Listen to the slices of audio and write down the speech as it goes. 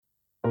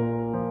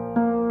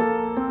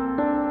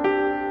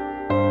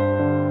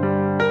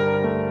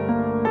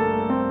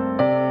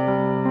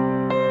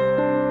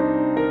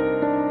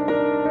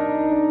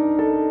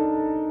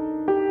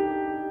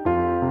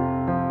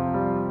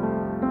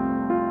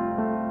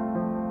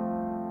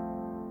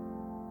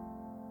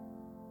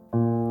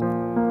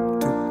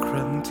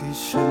ที่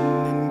ฉัน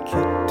นั้น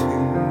คิดถึ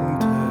ง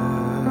เธอ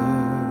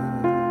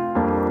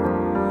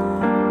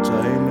ใจ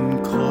มัน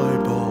คอย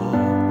บอก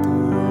ตั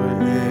ว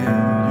เอง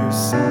อยู่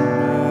เสม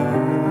อ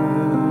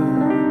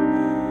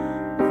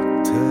ว่า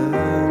เธอ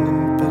นั้น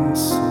เป็น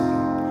สุข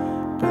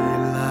ไป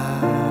แล้ว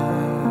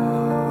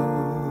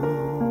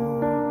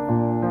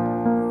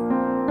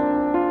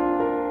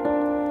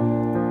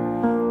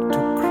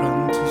ทุกครั้ง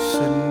ที่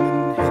ฉันนั้น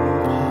เห็น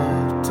ภา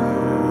พเธอ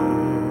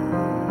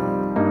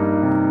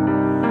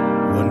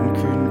วัน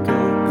คืนเ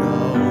ก่า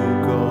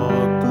ๆก็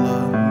กลั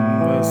บ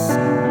มาเส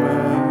มอ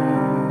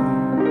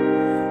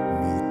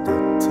มีแต่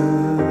เธอ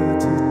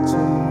ที่จ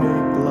ะไม่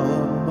กลั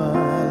บมา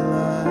แ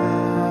ล้ว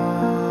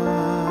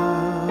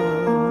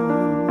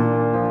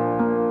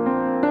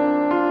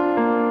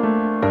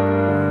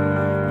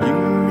ยั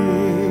งมี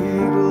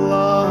หล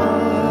า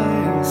ย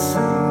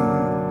สิ่ง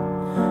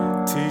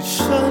ที่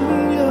ฉัน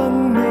ยัง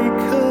ไม่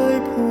เคย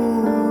พู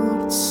ด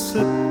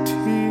สัก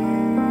ที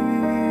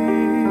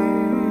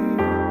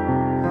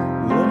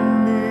และ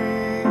มี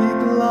อีก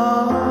หลา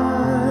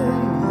ย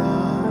อย่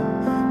าง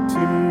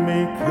ที่ไม่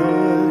เค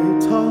ย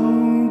ท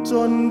ำจ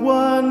น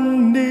วัน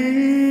นี้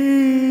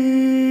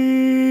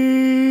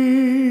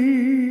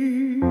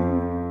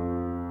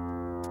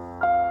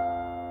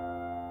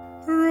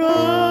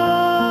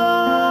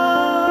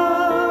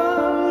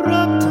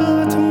รักเธอ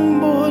ทั้ง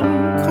หมด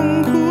ของ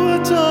หัว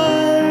ใจ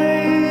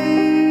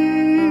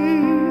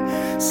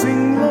สิ่ง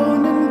เหล่า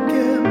นั้นเ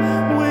ก็บ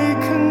ไว้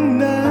ข้าง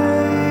ใน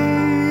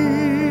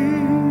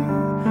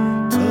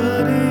เธอ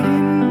ได้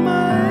ยินไหม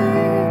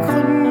ค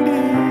น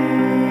ดี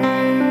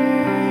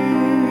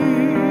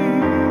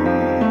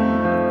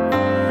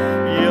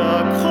อยา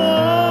กขอ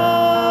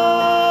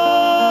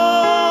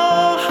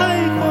ให้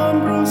ความ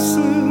รู้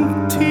สึก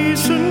ที่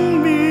ฉัน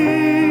มี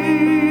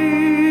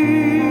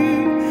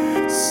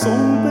ส่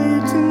งไป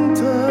ถึงเ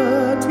ธอ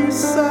ที่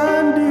แส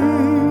นดี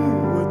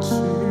ว่า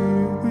ชี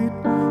วิต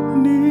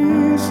นี้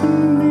ฉัน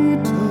มี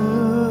เธอ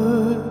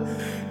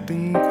ดั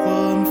งคว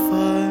าม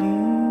ฝัน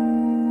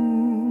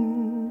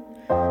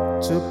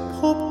จะพ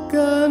บ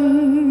กัน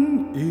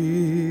อี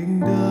ก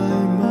ได้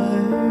ไหม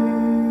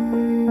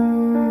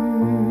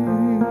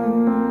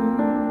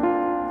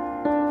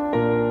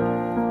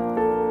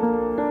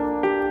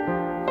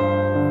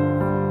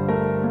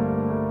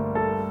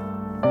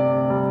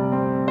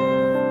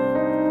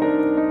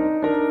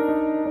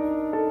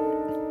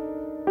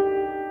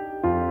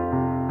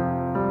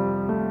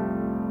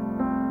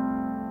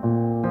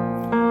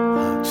ห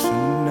ากฉั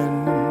นนั้น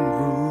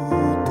รู้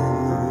ตั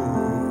ว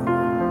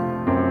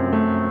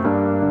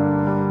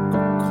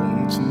ก็คง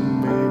จะ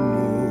ไม่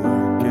มัว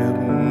เก็บ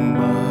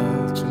มา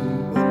จน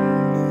วัน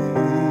นี้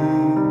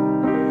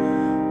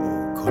โอ้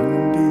คน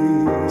ดี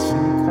ฉั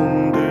นคง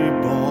ได้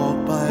บอก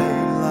ไป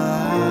แล้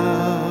ว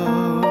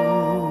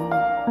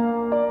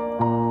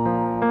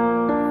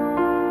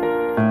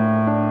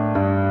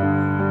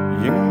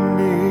ยัง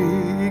มี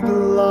อีก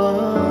หลา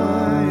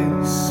ย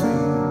สิ่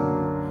ง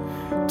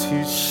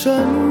ที่ฉั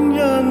น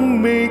ยัง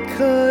ไม่เค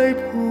ย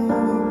พู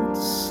ด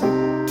สั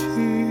ก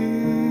ที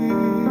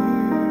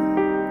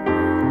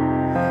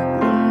และ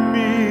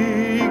มี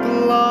อีก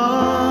หลา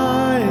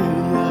ย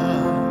อย่า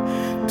ง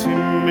ที่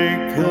ไม่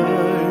เค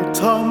ย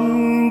ท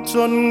ำจ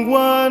น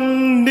วัน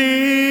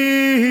นี้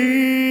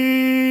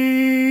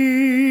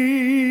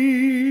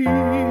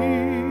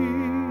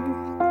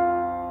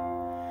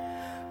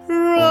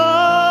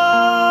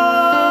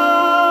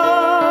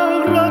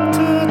รักเธ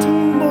อทั้ง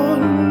หม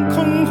ดข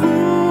องหั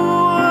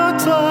ว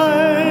ใจ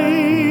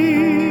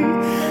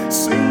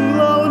สิ่งเห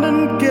ล่านั้น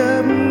เก็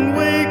บไ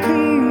ว้ข้า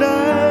งใน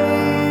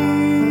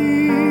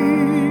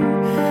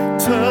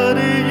เธอไ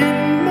ด้ยิน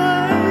ไหม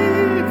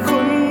ค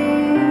น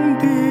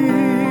ดี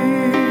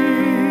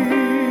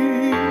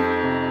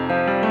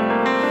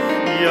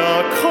อยา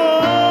กขอ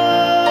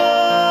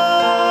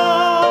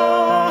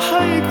ใ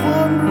ห้คว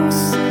ามรู้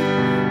สึก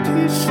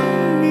ที่ฉัน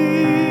มี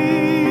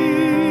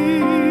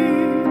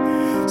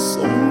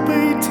ส่งไป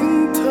ถึง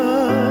เธอ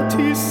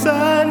ที่แส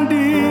น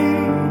ดี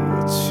ว่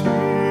าชี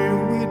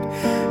วิต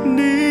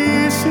นี้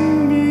ฉัน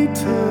มีเ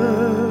ธอ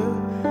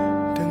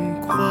ดัง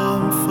ควา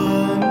มฝั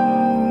น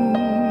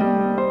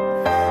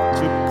จ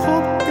ะพ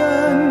บกั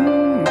น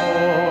บอ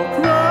ก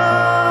รั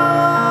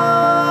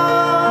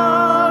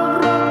ก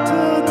เธ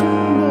อทั้ง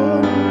หม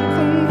ดข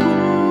องหั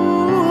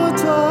ว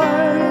ใจ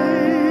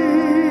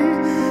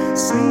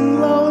สิ่ง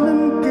เหล่านั้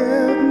นเก็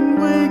บไ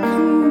ว้ข้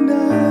างใน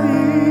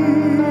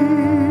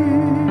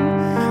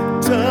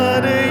เธอ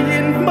ได้ยิ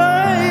นไหม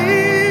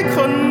ค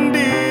น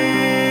ดี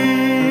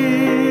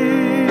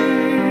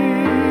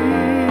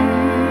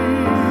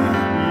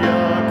อย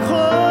ากข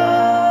อ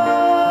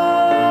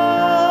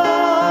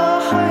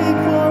ให้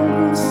ความ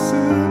รู้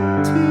สึก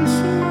ที่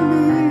ฉัน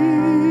มี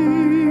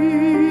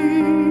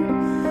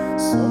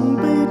ส่ง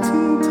ไปถึ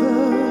งเธอ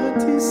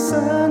ที่แส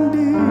น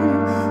ดี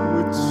ว่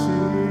า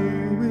ชี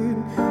วิต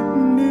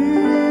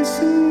นี้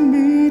ฉัน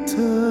มีเธ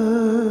อ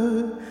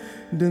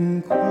ดัง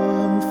ควา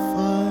ม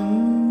ฝัน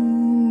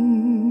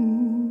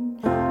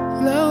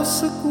แล้ว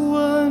สัก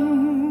วัน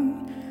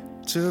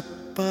จะ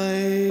ไป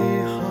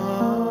หา